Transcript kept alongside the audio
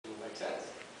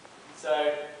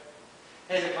So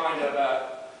here's a kind of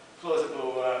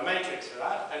plausible matrix for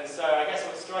that. And so I guess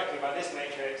what's striking about this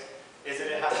matrix is that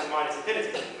it has some minus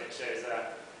infinity, which is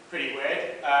pretty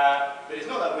weird. But it's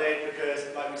not that weird because,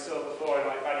 like we saw before, and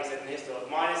like Paddy said in his talk,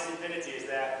 minus infinity is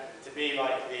there to be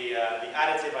like the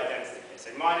additive identity.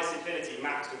 So minus infinity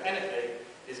maxed with anything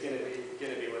is going to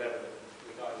be whatever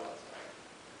the guy wants.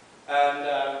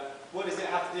 And what does it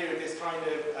have to do with this kind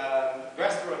of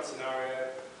restaurant scenario?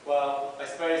 Well, I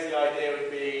suppose the idea would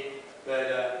be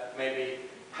that maybe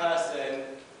person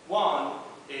 1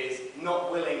 is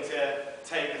not willing to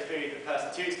take the food that person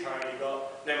 2's currently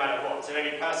got, no matter what. So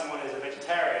maybe person 1 is a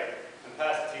vegetarian, and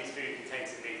person 2's food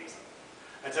contains some meat or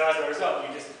something. And so as a result,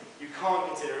 you can't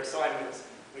consider assignments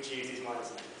which use these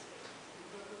minus infinity.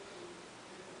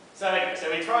 So anyway, so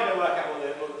we try to work out what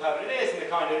the permanent is, and the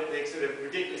sort of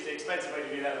ridiculously expensive way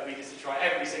to do that would be just to try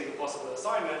every single possible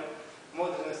assignment. And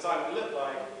what does an assignment look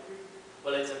like?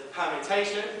 Well, it's a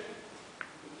permutation.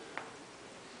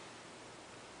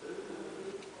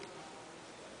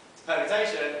 It's a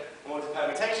permutation. And what does a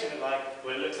permutation look like?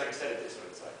 Well, it looks like a set of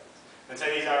disjoint cycles. And so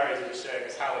these arrows are just showing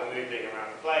us how we're moving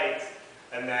around the plates,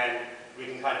 and then we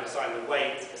can kind of assign the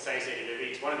weight associated with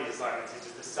each one of these assignments is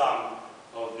just the sum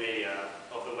of the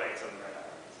weights on the red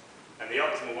arrows. And the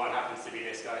optimal one happens to be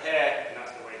this guy here, and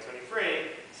that's the weight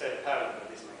 23, so the permanent of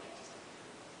this matrix.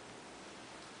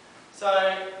 So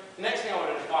the next thing I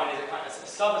want to define is a kind of a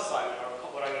sub-assignment, or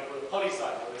what I'm going to call a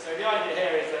polycycle. So the idea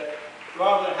here is that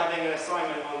rather than having an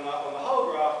assignment on the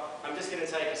whole graph, I'm just going to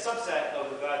take a subset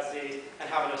of the vertices and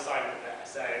have an assignment there.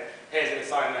 So here's an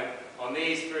assignment on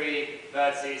these 3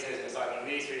 vertices, here's an assignment on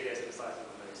these 3, here's an assignment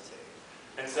on those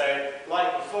 2. And so,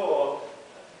 like before,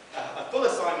 a full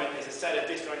assignment is a set of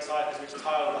disjoint cycles which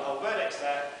tile the whole vertex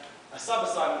set. A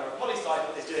sub-assignment or a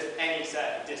polycycle is just any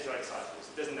set of disjoint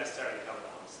cycles. It doesn't necessarily cover the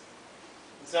whole set.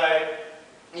 And so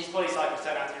these polycycles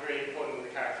turn out to be really important in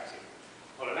the characteristic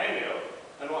polynomial.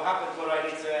 And what I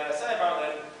need to say about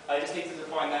them, I just need to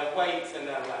define their weight and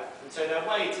their length. And so their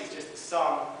weight is just the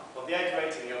sum of the edge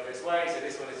weights in the obvious way. So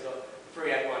this one has got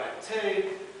 3 at 1 at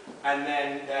 2, and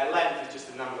then their length is just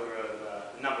the number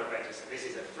of edges. So this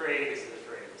is a 3, this is a 3.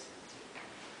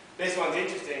 This one's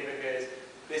interesting because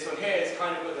this one here has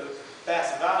kind of got the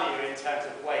best value in terms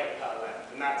of weight per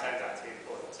length, and that turns out to be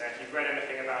important. So if you've read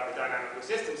anything about the dynamical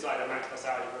system side of max plus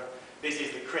algebra, this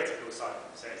is the critical cycle.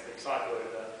 So it's the cycle with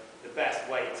the best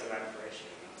weight to length ratio.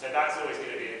 So that's always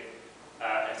going to be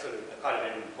a kind of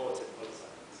an important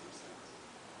polycycle in some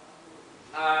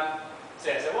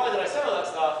sense. So why did I say all that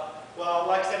stuff? Well,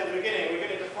 like I said at the beginning, we're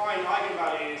going to define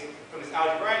eigenvalues from this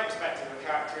algebraic perspective of a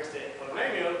characteristic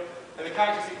polynomial. And the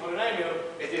characteristic polynomial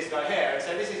is this guy here. And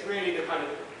so this is really the kind of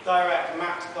direct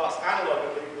max plus analogue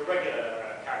of the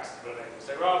regular characteristic polynomial.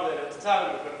 So rather than a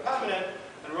determinant, we've got a permanent,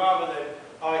 and rather than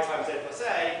I times z plus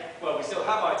a, well, we still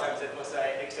have I times z plus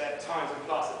a, except times and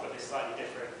plus have got this slightly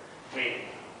different meaning.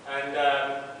 And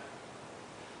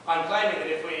I'm claiming that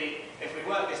if we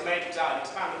work this matrix out and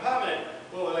expand the permanent,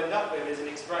 what we'll end up with is an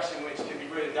expression which can be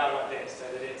written down like this, so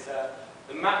that it's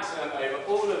the maximum over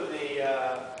all of the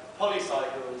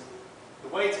polycycles. The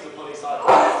weight of the polycycle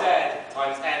is z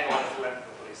times n minus the length of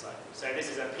the polycycle. So this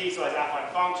is a piecewise affine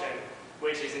function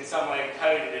which is in some way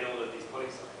encoded in all of these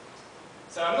polycycles.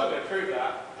 So I'm not going to prove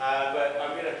that, but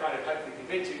I'm going to kind of hopefully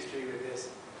convince you it's true with this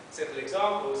simple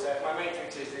example. So if my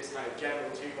matrix is this kind of general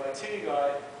 2x2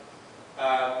 guy,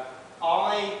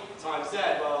 I times z,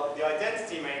 well, the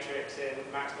identity matrix in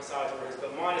max plus algebra has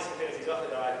got minus infinities off the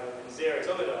diagonal and zeros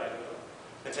on the diagonal.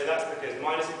 And so that's because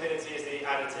minus infinity is the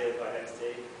additive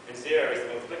identity, and 0 is the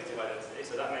multiplicative identity,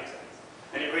 so that makes sense.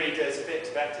 And it really does fix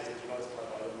vectors if you multiply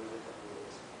by them with a couple of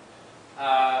rules.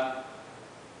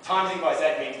 Timesing by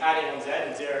z means adding on z,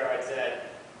 and 0 at z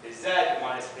is z, but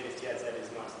minus infinity at z is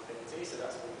minus infinity, so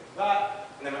that's what we do for that.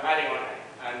 And then we're adding on a.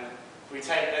 And if we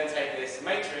then take this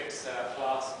matrix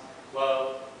plus,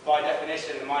 well, by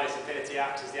definition, the minus infinity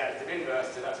acts as the additive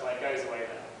inverse, so that's why it goes away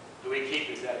there. But we keep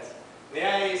the z's. The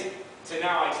a's. So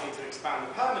now I just need to expand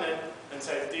the permanent, and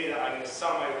so to do that I'm going to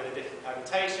sum over the different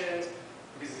permutations.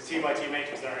 Because it's a 2x2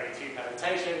 matrix, there are only 2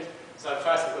 permutations. So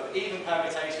first I've got the even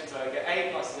permutation, so I get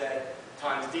a plus z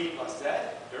times d plus z.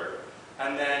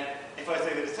 And then if I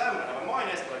do the determinant, I have a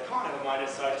minus, but I can't have a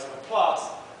minus, so I just have a plus,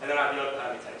 and then I have the odd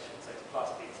permutation, so it's plus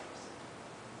b times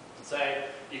z. So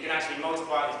you can actually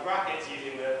multiply these brackets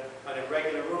using the kind of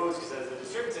regular rules, because there's the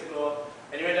distributive law,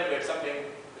 and you end up with something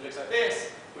that looks like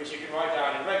this, which you can write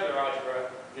down in regular algebra,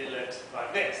 and it looks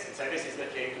like this. And so this is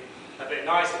looking a bit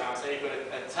nicer now. So you've got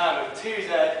a term of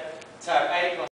 2z, term a plus